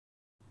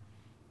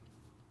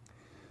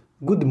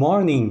Good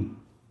morning.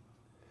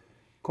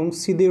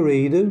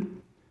 Considered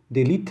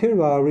the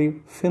literary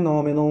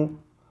phenomenon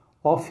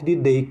of the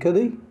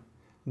decade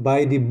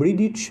by the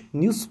British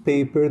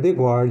newspaper The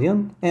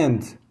Guardian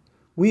and,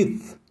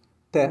 with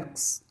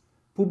texts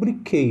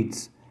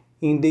published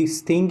in the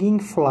Stinging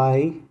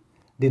Fly,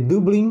 the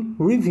Dublin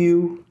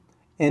Review,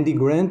 and the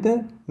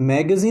Granta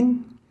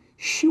magazine,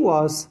 she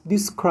was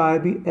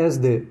described as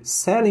the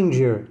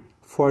Salinger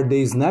for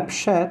the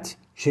Snapchat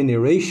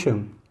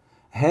generation,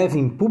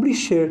 having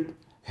published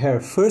her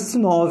first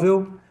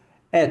novel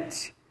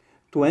at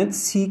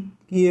 26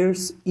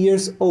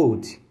 years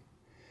old.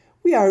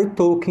 We are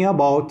talking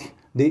about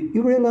the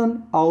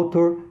Ireland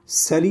author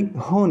Sally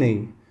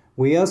Rooney,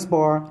 who was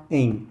born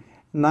in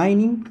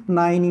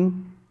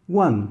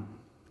 1991.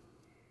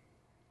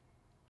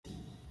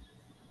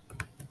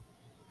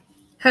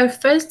 Her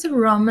first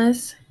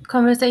romance,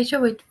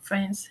 Conversation with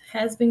Friends,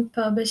 has been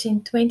published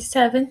in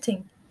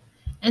 2017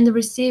 and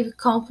received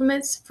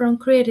compliments from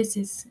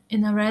critics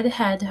and already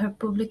had her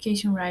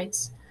publication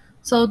rights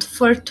sold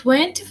for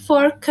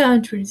 24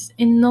 countries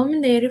and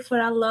nominated for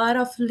a lot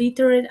of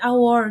literary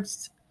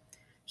awards,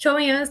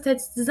 showing us that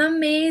it's an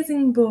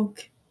amazing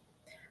book.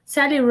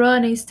 Sally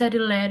Rooney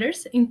studied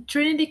letters in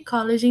Trinity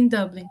College in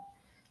Dublin.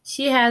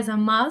 She has a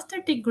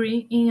master's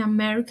degree in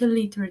American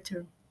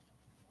literature.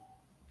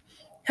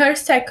 Her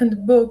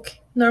second book,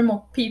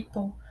 Normal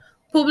People,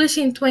 published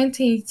in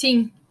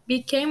 2018,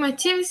 became a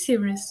TV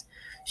series,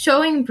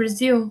 shown in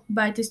Brazil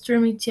by the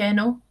streaming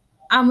channel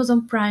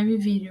Amazon Prime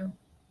Video.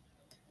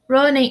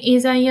 Rooney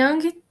is a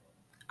young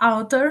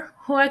author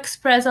who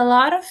expresses a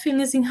lot of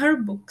feelings in her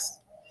books.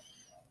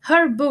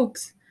 Her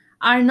books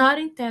are not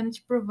intended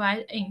to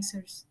provide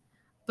answers,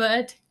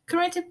 but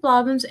current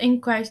problems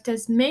and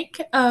questions make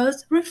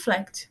us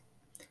reflect,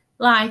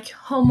 like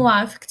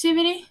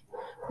homoaffinity,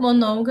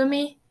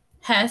 monogamy,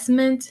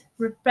 harassment,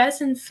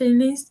 repressed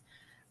feelings,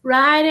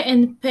 pride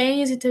and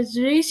pain in the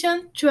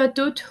transition to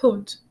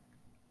adulthood,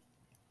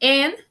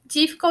 and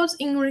difficulties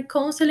in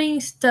reconciling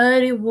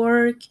study,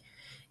 work,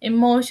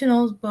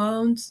 emotional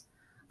bonds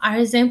are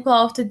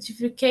examples of the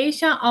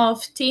identification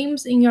of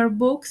themes in your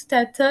books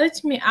that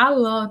touch me a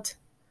lot.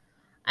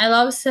 I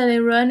love Sally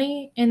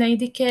Rooney and I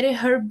dedicated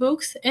her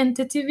books and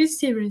the TV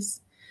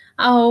series.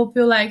 I hope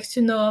you like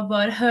to know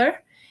about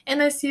her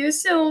and I see you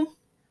soon.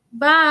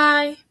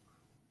 Bye!